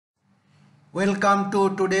Welcome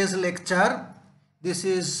to today's lecture. This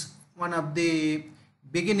is one of the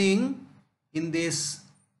beginning in this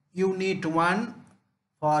unit 1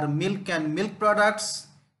 for milk and milk products.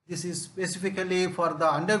 This is specifically for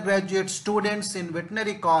the undergraduate students in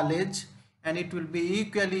veterinary college, and it will be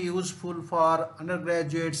equally useful for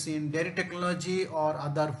undergraduates in dairy technology or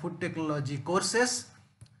other food technology courses.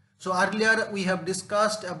 So earlier we have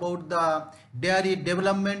discussed about the dairy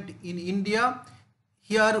development in India.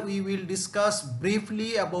 Here we will discuss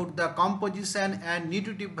briefly about the composition and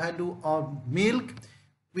nutritive value of milk.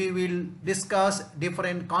 We will discuss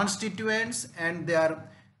different constituents and their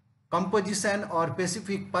composition or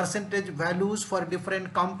specific percentage values for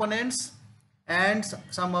different components, and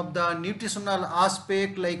some of the nutritional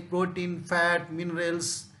aspect like protein, fat,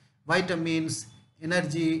 minerals, vitamins,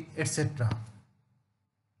 energy, etc.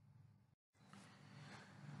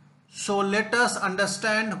 So let us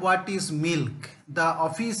understand what is milk. The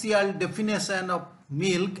official definition of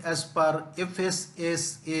milk as per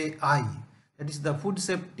FSSAI, that is the Food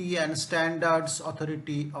Safety and Standards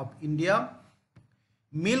Authority of India.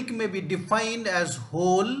 Milk may be defined as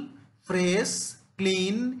whole, fresh,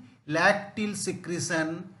 clean, lacteal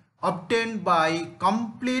secretion obtained by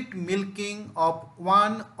complete milking of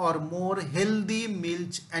one or more healthy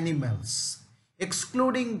milch animals,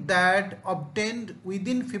 excluding that obtained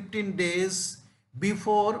within 15 days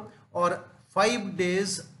before or 5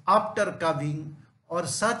 days after calving, or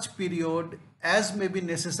such period as may be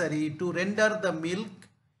necessary to render the milk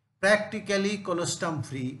practically colostrum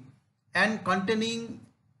free and containing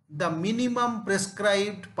the minimum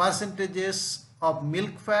prescribed percentages of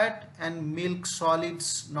milk fat and milk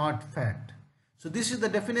solids not fat. So this is the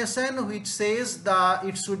definition which says that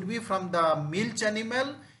it should be from the milch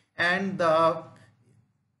animal, and the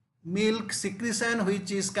milk secretion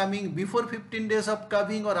which is coming before 15 days of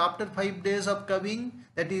calving or after 5 days of calving,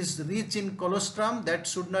 that is rich in colostrum, that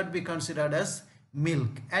should not be considered as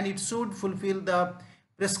milk, and it should fulfill the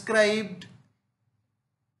prescribed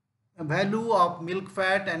value of milk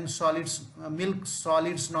fat and solids, milk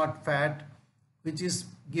solids not fat, which is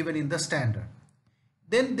given in the standard.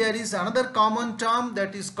 Then there is another common term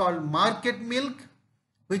that is called market milk,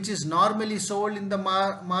 which is normally sold in the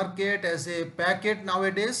market as a packet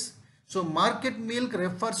nowadays. So market milk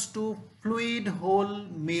refers to fluid whole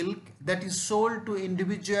milk that is sold to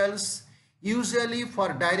individuals, usually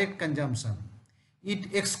for direct consumption.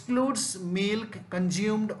 It excludes milk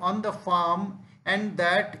consumed on the farm and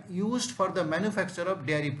that used for the manufacture of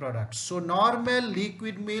dairy products. So normal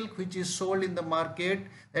liquid milk which is sold in the market,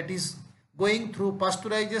 that is going through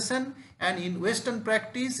pasteurization, and in Western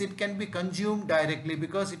practice it can be consumed directly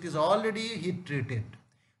because it is already heat treated.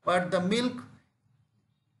 But the milk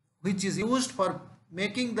which is used for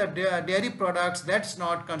making the dairy products, that's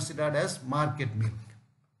not considered as market milk.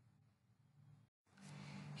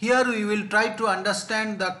 Here we will try to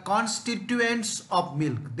understand the constituents of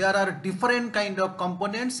milk. There are different kind of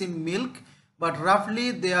components in milk, but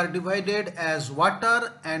roughly they are divided as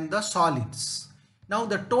water and the solids. Now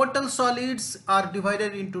the total solids are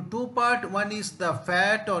divided into two parts. One is the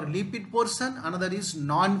fat or lipid portion, another is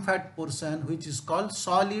non-fat portion, which is called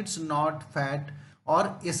solids not fat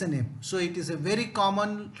or SNF. So it is a very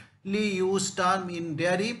commonly used term in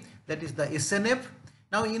dairy, that is the SNF.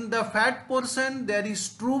 Now in the fat portion there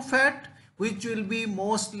is true fat, which will be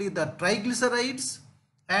mostly the triglycerides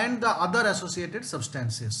and the other associated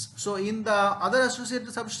substances. So in the other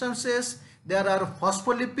associated substances there are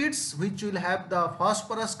phospholipids, which will have the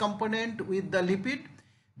phosphorus component with the lipid,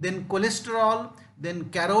 then cholesterol, then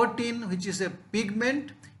carotene, which is a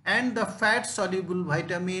pigment, and the fat soluble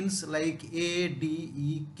vitamins like A, D,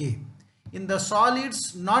 E, K. In the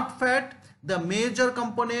solids not fat, the major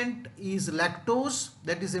component is lactose,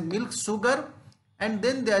 that is a milk sugar, and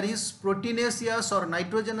then there is proteinaceous or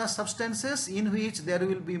nitrogenous substances in which there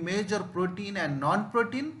will be major protein and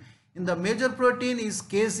non-protein. In the major protein is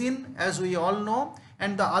casein, as we all know,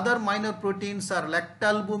 and the other minor proteins are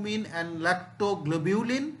lactalbumin and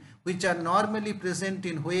lactoglobulin, which are normally present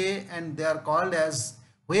in whey, and they are called as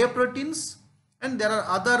whey proteins. And there are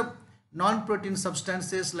other non-protein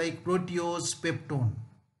substances like proteose, peptone.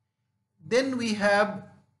 Then we have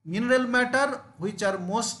mineral matter, which are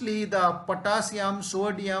mostly the potassium,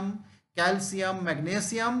 sodium, calcium,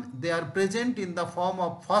 magnesium. They are present in the form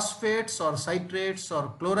of phosphates or citrates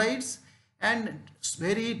or chlorides, and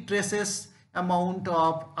very traces amount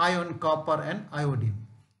of iron, copper and iodine.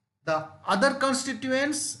 The other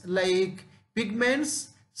constituents like pigments,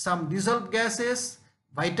 some dissolved gases,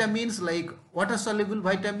 vitamins like water soluble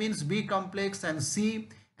vitamins B complex and C,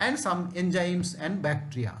 and some enzymes and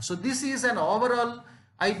bacteria. So this is an overall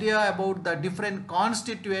idea about the different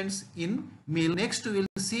constituents in milk. Next we will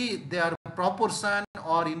see their proportion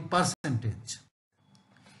or in percentage.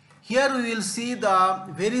 Here we will see the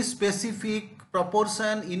very specific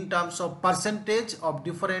proportion in terms of percentage of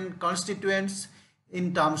different constituents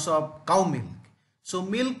in terms of cow milk. So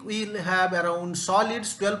milk will have around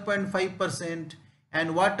solids 12.5%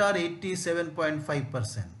 and water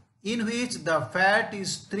 87.5%, in which the fat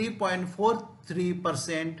is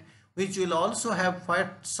 3.43%, which will also have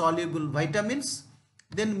fat soluble vitamins.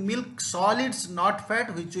 Then milk solids not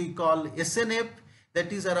fat, which we call SNF,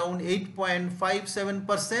 that is around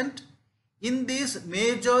 8.57%. In this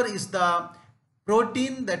major is the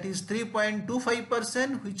protein, that is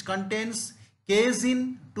 3.25%, which contains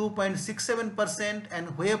casein 2.67%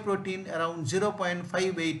 and whey protein around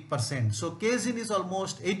 0.58%. So casein is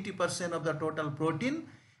almost 80% of the total protein.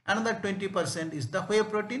 Another 20% is the whey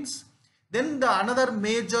proteins. Then the another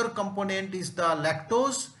major component is the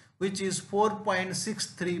lactose, which is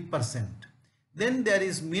 4.63%. Then there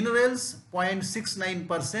is minerals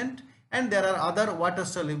 0.69%, and there are other water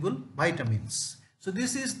soluble vitamins. So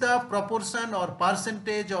this is the proportion or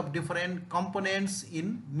percentage of different components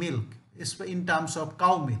in milk in terms of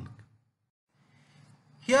cow milk.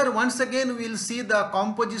 Here once again we will see the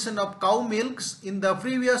composition of cow milks. In the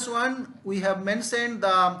previous one we have mentioned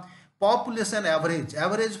the population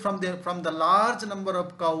average from the large number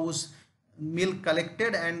of cows milk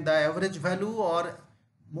collected, and the average value, or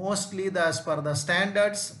mostly as per the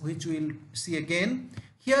standards, which we will see again.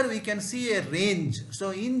 Here we can see a range.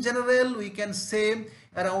 So in general we can say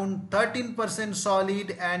around 13%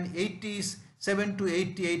 solid and 87 to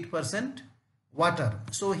 88% water.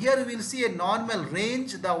 So here we will see a normal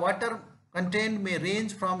range. The water contained may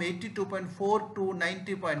range from 82.4 to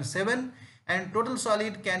 90.7, and total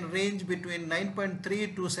solid can range between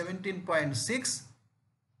 9.3 to 17.6.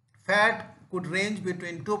 Fat could range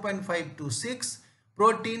between 2.5 to 6.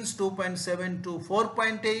 Proteins 2.7 to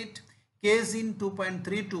 4.8. Casein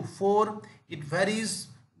 2.3 to 4. It varies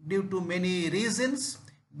due to many reasons.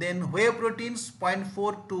 Then whey proteins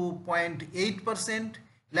 0.4 to 0.8%.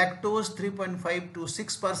 Lactose 3.5 to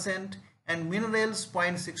 6%, and minerals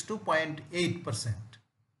 0.6 to 0.8%.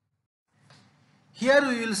 Here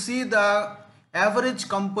we will see the average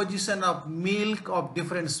composition of milk of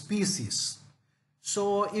different species.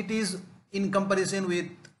 So it is in comparison with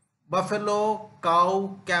buffalo,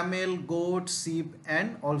 cow, camel, goat, sheep,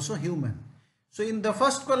 and also human. So in the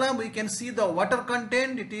first column we can see the water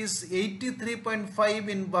content. It is 83.5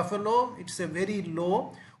 in buffalo. It's a very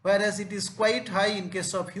low, whereas it is quite high in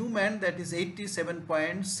case of human, that is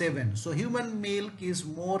 87.7. So human milk is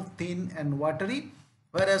more thin and watery,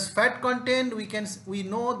 whereas fat content we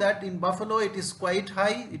know that in buffalo it is quite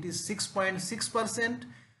high, it is 6.6%,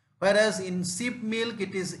 whereas in sheep milk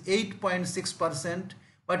it is 8.6%,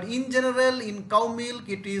 but in general in cow milk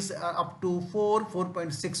it is up to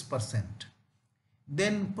 4.6%.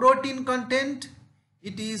 Then protein content,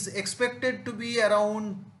 it is expected to be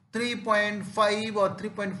around 3.5 or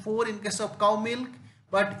 3.4 in case of cow milk,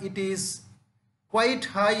 but it is quite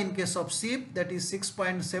high in case of sheep, that is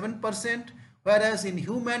 6.7%, whereas in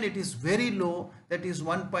human it is very low, that is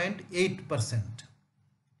 1.8%.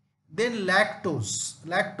 Then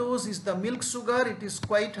lactose is the milk sugar. It is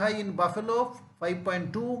quite high in buffalo,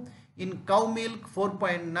 5.2, in cow milk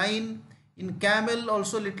 4.9, in camel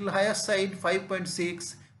also little higher side,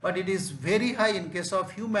 5.6, but it is very high in case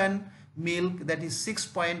of human milk, that is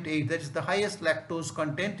 6.8. that is the highest lactose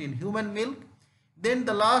content in human milk. Then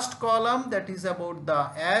the last column, that is about the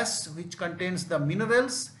ash, which contains the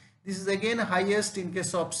minerals. This is again highest in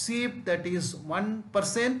case of sheep, that is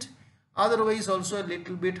 1%. Otherwise also a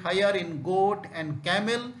little bit higher in goat and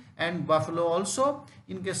camel and buffalo also.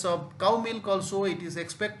 In case of cow milk also it is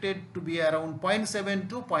expected to be around 0.7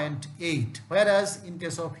 to 0.8, whereas in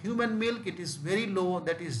case of human milk it is very low,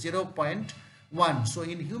 that is 0.1. So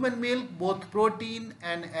in human milk both protein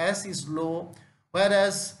and ash is low,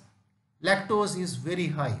 whereas lactose is very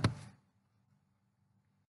high.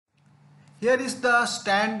 Here is the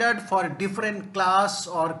standard for different class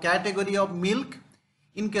or category of milk.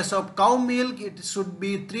 In case of cow milk, it should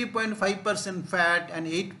be 3.5% fat and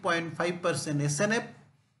 8.5% SNF.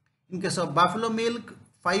 In case of buffalo milk,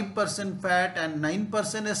 5% fat and 9%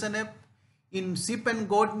 SNF. In sheep and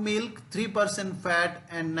goat milk, 3% fat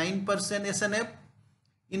and 9% SNF.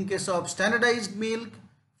 In case of standardized milk,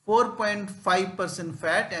 4.5%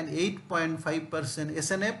 fat and 8.5%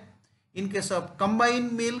 SNF. In case of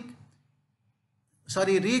recombined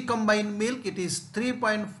milk, it is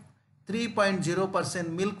 3.0%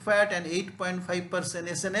 milk fat and 8.5%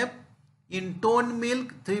 SNF. In toned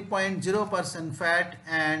milk, 3.0% fat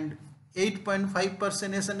and 8.5%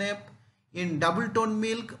 SNF. In double tone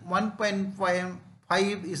milk,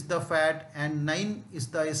 1.5 is the fat and 9 is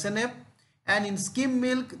the SNF. And in skim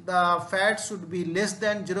milk, the fat should be less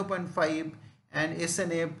than 0.5 and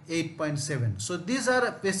SNF 8.7. So these are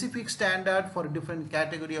a specific standard for different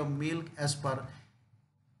category of milk as per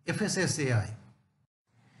FSSAI.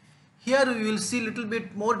 Here we will see little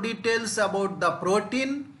bit more details about the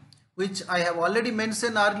protein, which I have already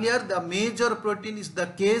mentioned earlier. The major protein is the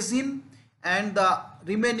casein and the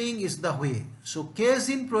remaining is the whey. So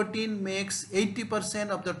casein protein makes 80%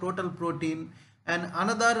 of the total protein and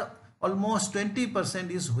another almost 20%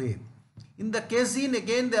 is whey. In the casein,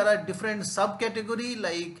 again there are different subcategory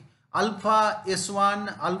like alpha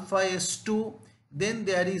S1, alpha S2. Then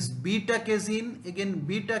there is beta casein. Again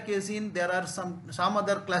beta casein, there are some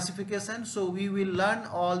other classifications. So we will learn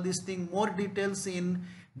all these things, more details in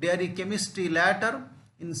dairy chemistry later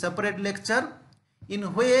in separate lecture. In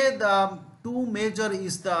whey, the two major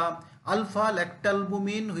is the alpha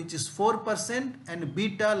lactalbumin, which is 4%, and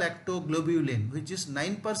beta lactoglobulin, which is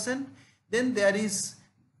 9%. Then there is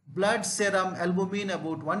blood serum albumin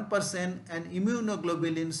about 1% and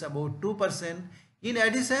immunoglobulins about 2%. In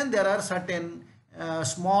addition, there are certain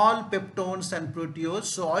small peptones and proteoses,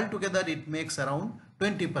 so altogether it makes around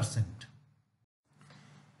 20%.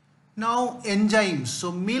 Now enzymes.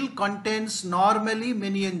 So milk contains normally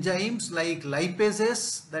many enzymes like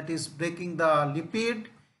lipases, that is breaking the lipid,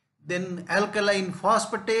 then alkaline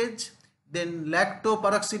phosphatase, then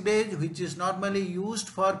lactoperoxidase, which is normally used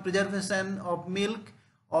for preservation of milk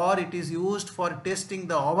or it is used for testing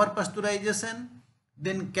the overpasteurization,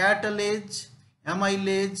 then catalase,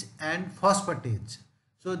 amylase and phosphatase.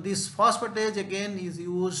 So this phosphatase again is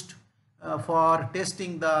used for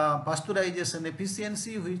testing the pasteurization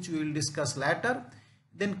efficiency, which we will discuss later.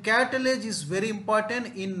 Then catalase is very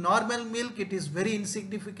important. In normal milk it is very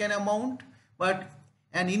insignificant amount, but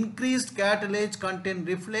an increased catalase content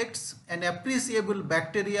reflects an appreciable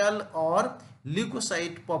bacterial or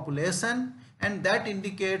leukocyte population, and that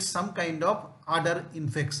indicates some kind of other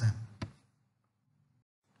infection.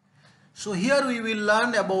 So here we will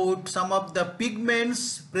learn about some of the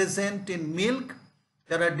pigments present in milk.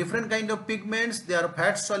 There are different kind of pigments. They are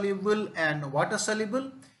fat soluble and water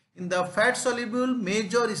soluble. In the fat soluble,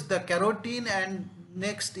 major is the carotene and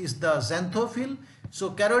next is the xanthophyll.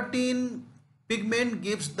 So carotene pigment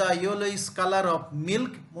gives the yellowish color of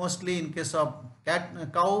milk, mostly in case of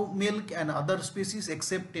cow milk and other species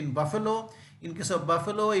except in buffalo. In case of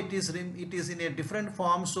buffalo, it is in a different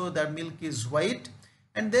form, so that milk is white.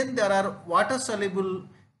 And then there are water soluble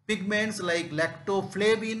pigments like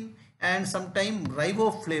lactoflavin and sometimes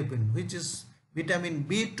riboflavin, which is vitamin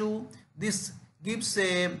B2. This gives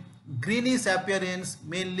a greenish appearance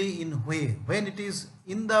mainly in whey. When it is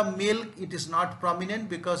in the milk, it is not prominent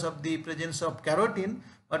because of the presence of carotene,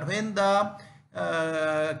 but when the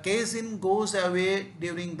casein goes away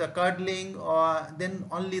during the curdling, or then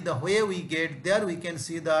only the whey we get, there we can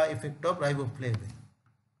see the effect of riboflavin.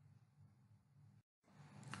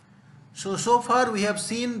 So far we have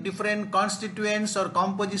seen different constituents or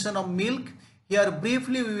composition of milk. Here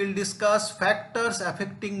briefly we will discuss factors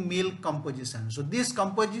affecting milk composition. So this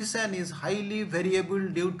composition is highly variable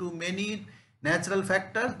due to many natural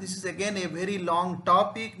factors. This is again a very long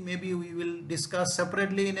topic. Maybe we will discuss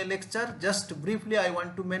separately in a lecture. Just briefly I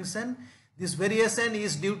want to mention this variation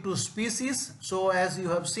is due to species. So as you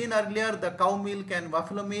have seen earlier, the cow milk and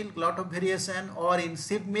buffalo milk, lot of variation, or in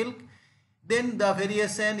sheep milk. Then the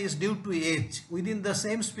variation is due to age. Within the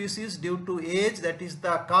same species, due to age, that is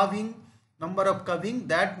the calving, number of calving,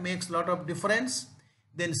 that makes lot of difference.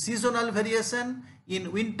 Then seasonal variation,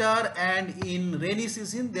 in winter and in rainy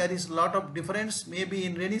season there is lot of difference. Maybe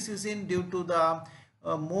in rainy season due to the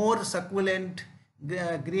more succulent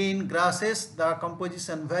green grasses, the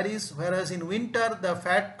composition varies, whereas in winter the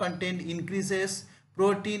fat content increases,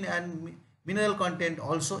 protein and mineral content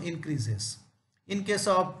also increases. In case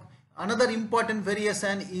of another important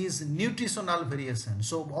variation is nutritional variation.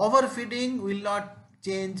 So overfeeding will not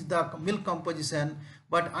change the milk composition,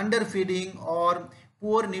 but underfeeding or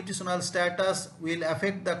poor nutritional status will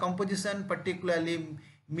affect the composition. Particularly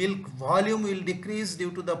milk volume will decrease due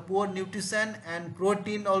to the poor nutrition, and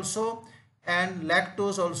protein also and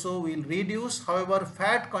lactose also will reduce. However,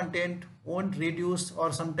 fat content won't reduce,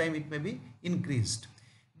 or sometime it may be increased.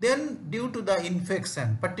 Then due to the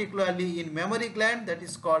infection, particularly in mammary gland, that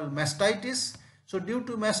is called mastitis. So due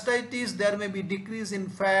to mastitis there may be decrease in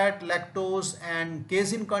fat, lactose and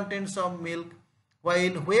casein contents of milk,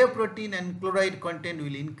 while whey protein and chloride content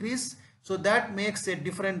will increase. So that makes a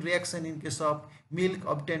different reaction in case of milk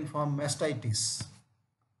obtained from mastitis.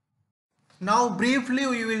 Now briefly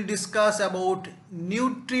we will discuss about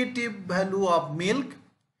nutritive value of milk.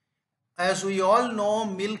 As we all know,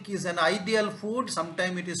 milk is an ideal food.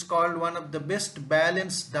 Sometimes it is called one of the best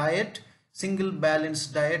balanced diet, single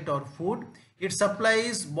balanced diet or food. It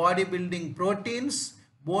supplies bodybuilding proteins,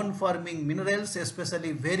 bone forming minerals,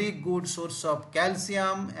 especially very good source of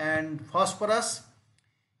calcium and phosphorus.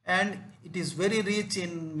 And it is very rich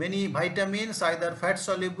in many vitamins, either fat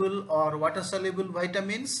soluble or water soluble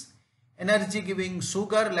vitamins. Energy giving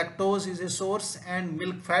sugar, lactose is a source, and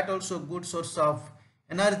milk fat also good source of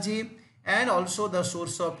energy, and also the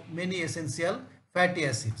source of many essential fatty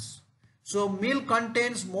acids. So milk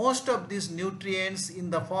contains most of these nutrients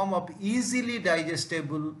in the form of easily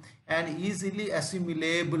digestible and easily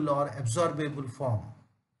assimilable or absorbable form.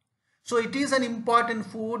 So it is an important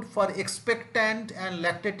food for expectant and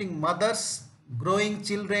lactating mothers, growing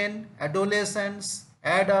children, adolescents,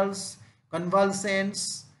 adults,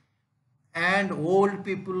 convalescents, and old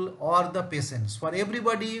people or the patients. For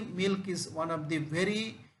everybody, milk is one of the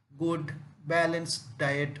very good balanced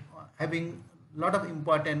diet, having a lot of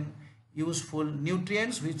important useful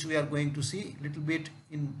nutrients, which we are going to see a little bit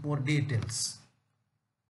in more details.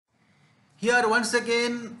 Here once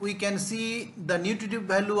again we can see the nutritive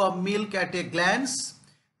value of milk at a glance.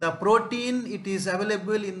 The protein, it is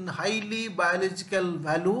available in highly biological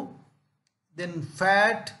value. Then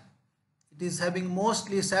fat, it is having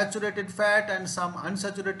mostly saturated fat and some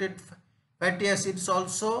unsaturated fatty acids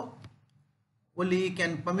also, oleic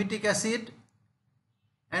and palmitic acid,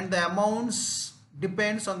 and the amounts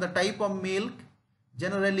depends on the type of milk.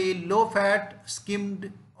 Generally low fat,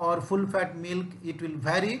 skimmed or full fat milk, it will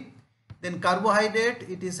vary. Then carbohydrate,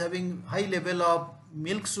 it is having high level of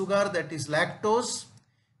milk sugar, that is lactose.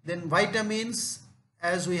 Then vitamins,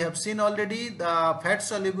 as we have seen already, the fat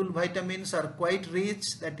soluble vitamins are quite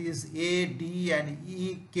rich, that is A, D and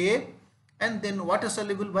E, K. And then water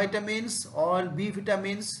soluble vitamins, all B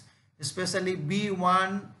vitamins, especially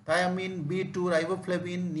B1, thiamine, B2,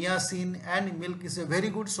 riboflavin, niacin, and milk is a very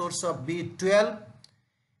good source of B12.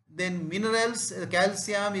 Then minerals,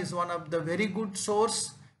 calcium is one of the very good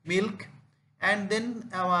source, milk. And then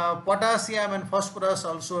potassium and phosphorus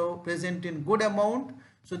also present in good amount.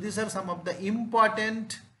 So these are some of the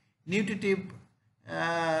important nutritive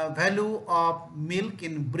value of milk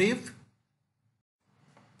in brief.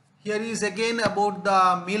 Here is again about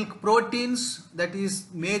the milk proteins, that is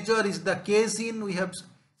major is the casein we have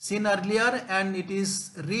seen earlier, and it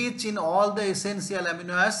is rich in all the essential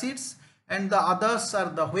amino acids, and the others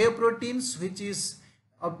are the whey proteins, which is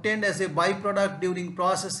obtained as a byproduct during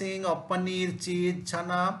processing of paneer, cheese,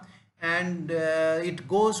 chana, and it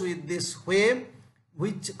goes with this whey,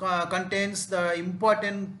 which contains the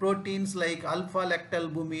important proteins like alpha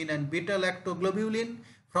lactalbumin and beta lactoglobulin,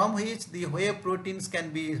 from which the whey proteins can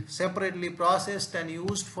be separately processed and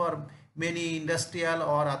used for many industrial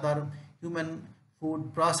or other human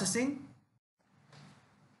food processing.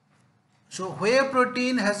 So whey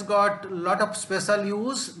protein has got a lot of special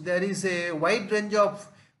use. There is a wide range of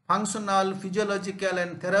functional, physiological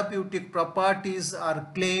and therapeutic properties are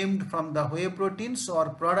claimed from the whey proteins or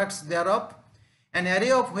products thereof. An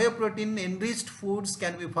array of whey protein enriched foods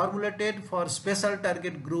can be formulated for special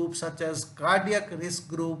target groups such as cardiac risk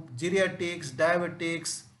group, geriatrics,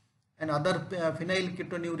 diabetics and other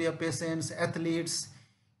phenylketonuria patients, athletes,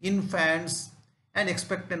 infants and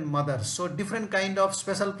expectant mothers. So different kind of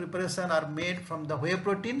special preparation are made from the whey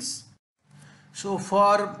proteins. So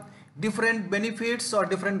for different benefits or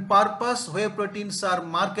different purpose, whey proteins are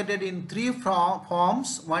marketed in three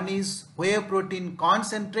forms. One is whey protein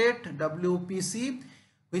concentrate, WPC,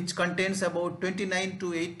 which contains about 29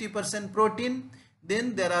 to 80% protein.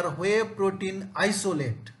 Then there are whey protein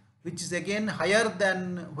isolate, which is again higher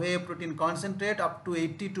than whey protein concentrate, up to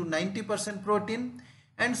 80 to 90% protein.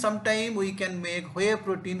 And sometime we can make whey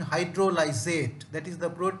protein hydrolysate, that is the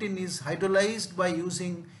protein is hydrolyzed by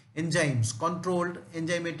using enzymes, controlled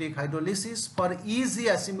enzymatic hydrolysis for easy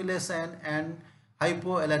assimilation and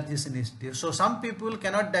hypoallergenicity. So some people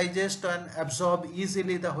cannot digest and absorb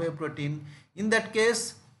easily the whey protein. In that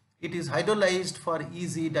case, it is hydrolyzed for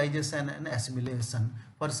easy digestion and assimilation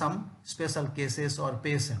for some special cases or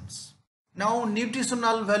patients. Now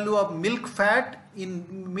nutritional value of milk fat.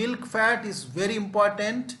 In milk fat is very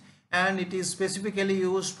important and it is specifically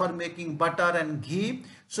used for making butter and ghee.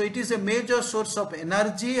 So it is a major source of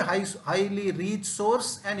energy, highly rich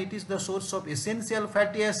source, and it is the source of essential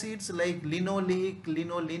fatty acids like linoleic,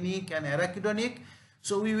 linolenic and arachidonic.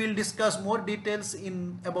 So we will discuss more details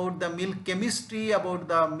about the milk chemistry, about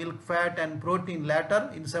the milk fat and protein later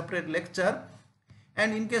in separate lecture.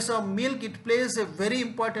 And in case of milk, it plays a very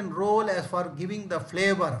important role as for giving the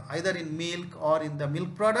flavor either in milk or in the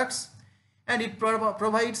milk products. And it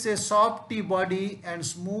provides a softy body and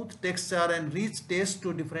smooth texture and rich taste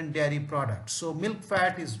to different dairy products. So milk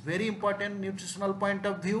fat is very important nutritional point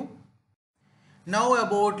of view. Now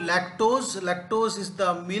about lactose. Lactose is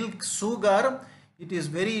the milk sugar. It is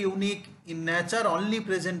very unique in nature, only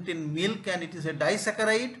present in milk, and it is a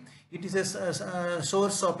disaccharide. It is a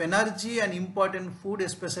source of energy and important food,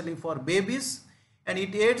 especially for babies, and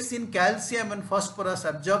it aids in calcium and phosphorus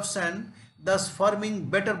absorption, thus forming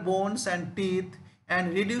better bones and teeth,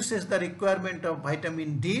 and reduces the requirement of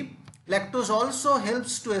vitamin D. Lactose also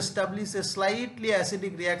helps to establish a slightly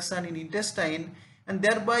acidic reaction in intestine, and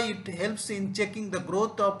thereby it helps in checking the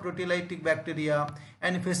growth of proteolytic bacteria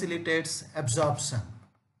and facilitates absorption.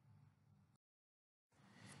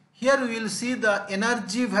 Here we will see the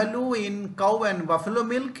energy value in cow and buffalo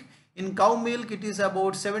milk. In cow milk it is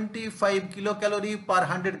about 75 kilocalorie per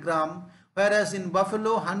 100 gram, whereas in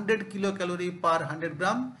buffalo 100 kilocalorie per 100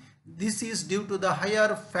 gram. This is due to the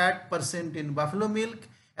higher fat percent in buffalo milk.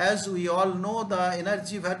 As we all know, the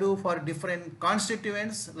energy value for different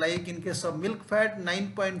constituents, like in case of milk fat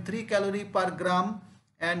 9.3 calorie per gram,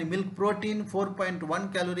 and milk protein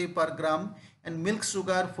 4.1 calorie per gram, and milk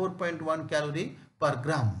sugar 4.1 calorie per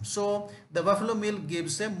gram. So the buffalo milk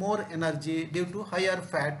gives a more energy due to higher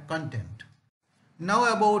fat content.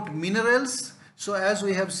 Now about minerals. So as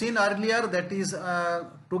we have seen earlier, that is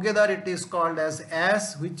together it is called as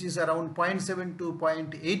AS, which is around 0.7 to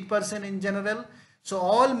 0.8% in general. So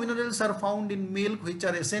all minerals are found in milk, which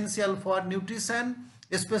are essential for nutrition.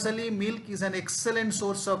 Especially milk is an excellent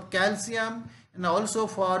source of calcium and also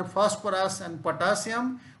for phosphorus and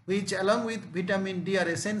potassium, which along with vitamin D are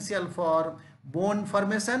essential for bone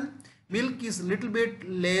formation. Milk is little bit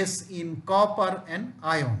less in copper and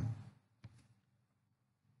iron.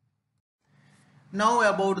 Now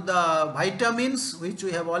about the vitamins, which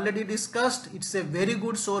we have already discussed. It's a very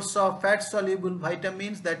good source of fat soluble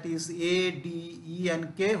vitamins, that is A, D, E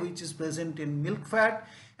and K, which is present in milk fat,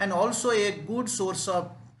 and also a good source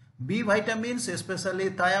of B vitamins, especially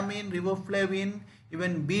thiamine, riboflavin,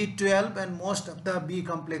 even B12 and most of the B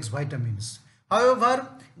complex vitamins. However,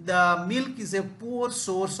 the milk is a poor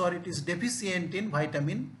source, or it is deficient in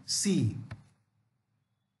vitamin C.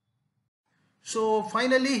 So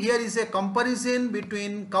finally, here is a comparison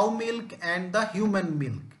between cow milk and the human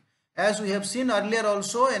milk. As we have seen earlier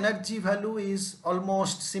also, energy value is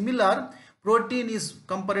almost similar. Protein is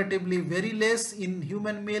comparatively very less in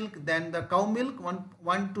human milk than the cow milk,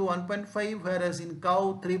 1 to 1.5, whereas in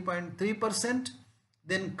cow 3.3%.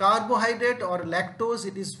 Then carbohydrate or lactose,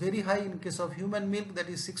 it is very high in case of human milk, that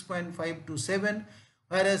is 6.5 to 7,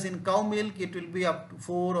 whereas in cow milk it will be up to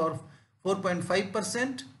 4 or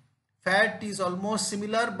 4.5%. Fat is almost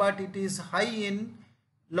similar, but it is high in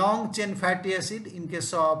long chain fatty acid in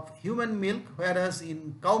case of human milk, whereas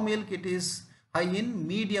in cow milk it is high in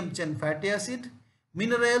medium chain fatty acid.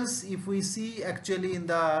 Minerals, if we see actually in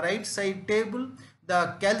the right side table,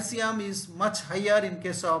 the calcium is much higher in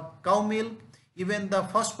case of cow milk. Even the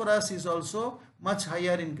phosphorus is also much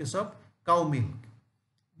higher in case of cow milk.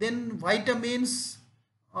 Then vitamins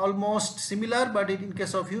almost similar, but in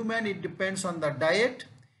case of human it depends on the diet.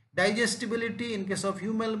 Digestibility, in case of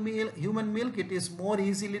human milk it is more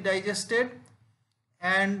easily digested,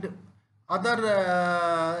 and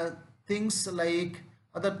other things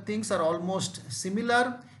are almost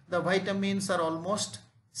similar. The vitamins are almost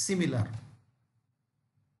similar.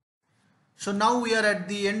 So now we are at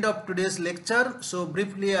the end of today's lecture. So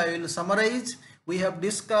briefly I will summarize. We have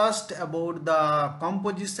discussed about the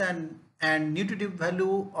composition and nutritive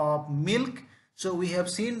value of milk. So we have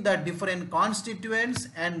seen the different constituents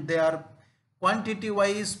and their quantity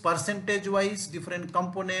wise, percentage wise, different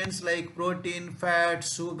components like protein, fat,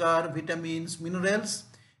 sugar, vitamins, minerals,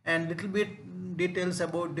 and little bit details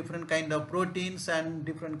about different kind of proteins and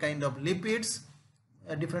different kind of lipids,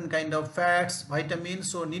 different kind of fats,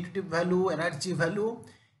 vitamins. So nutritive value, energy value,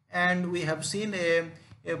 and we have seen a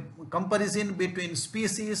comparison between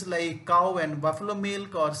species like cow and buffalo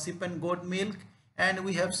milk or sheep and goat milk. And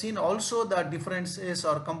we have seen also the differences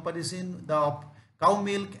or comparison of cow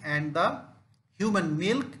milk and the human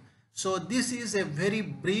milk. So this is a very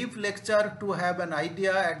brief lecture to have an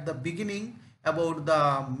idea at the beginning about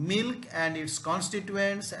the milk and its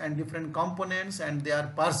constituents and different components and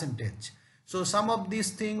their percentage. So some of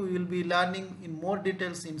these things we will be learning in more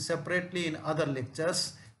details separately in other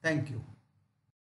lectures. Thank you.